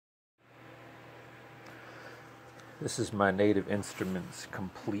This is my Native Instruments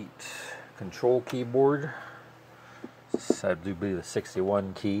Komplete Kontrol keyboard. This had to be the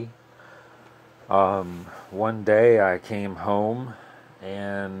 61 key. One day I came home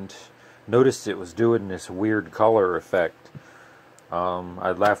and noticed it was doing this weird color effect.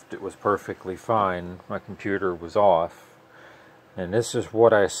 I left, it was perfectly fine. My computer was off. And this is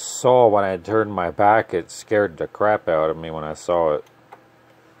what I saw when I turned my back. It scared the crap out of me when I saw it.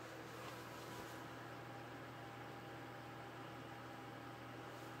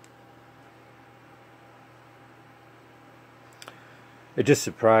 It just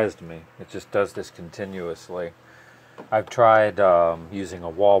surprised me. It just does this continuously. I've tried using a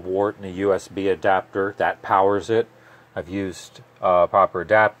wall wart and a USB adapter that powers it. I've used a proper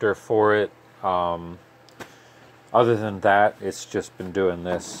adapter for it. Other than that, it's just been doing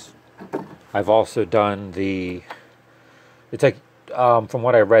this. I've also done the... It's like, from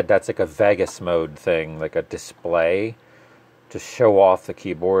what I read, that's like a Vegas mode thing, like a display to show off the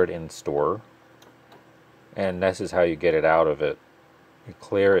keyboard in store. And this is how you get it out of it. You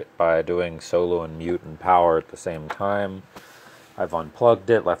clear it by doing solo and mute and power at the same time. I've unplugged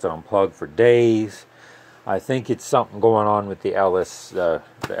it, left it unplugged for days. I think it's something going on with the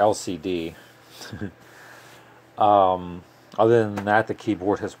LCD. Other than that, the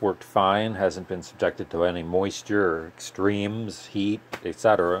keyboard has worked fine, hasn't been subjected to any moisture or extremes, heat,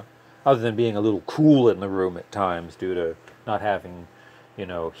 etc. Other than being a little cool in the room at times due to not having,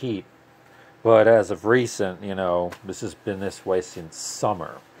 heat. But as of recent, this has been this way since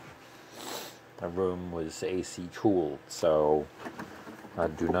summer. The room was AC cooled, so I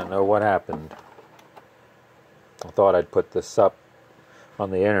do not know what happened. I thought I'd put this up on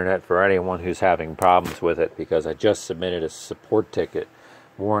the internet for anyone who's having problems with it, because I just submitted a support ticket.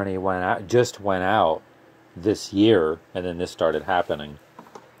 Warranty just went out this year, and then this started happening.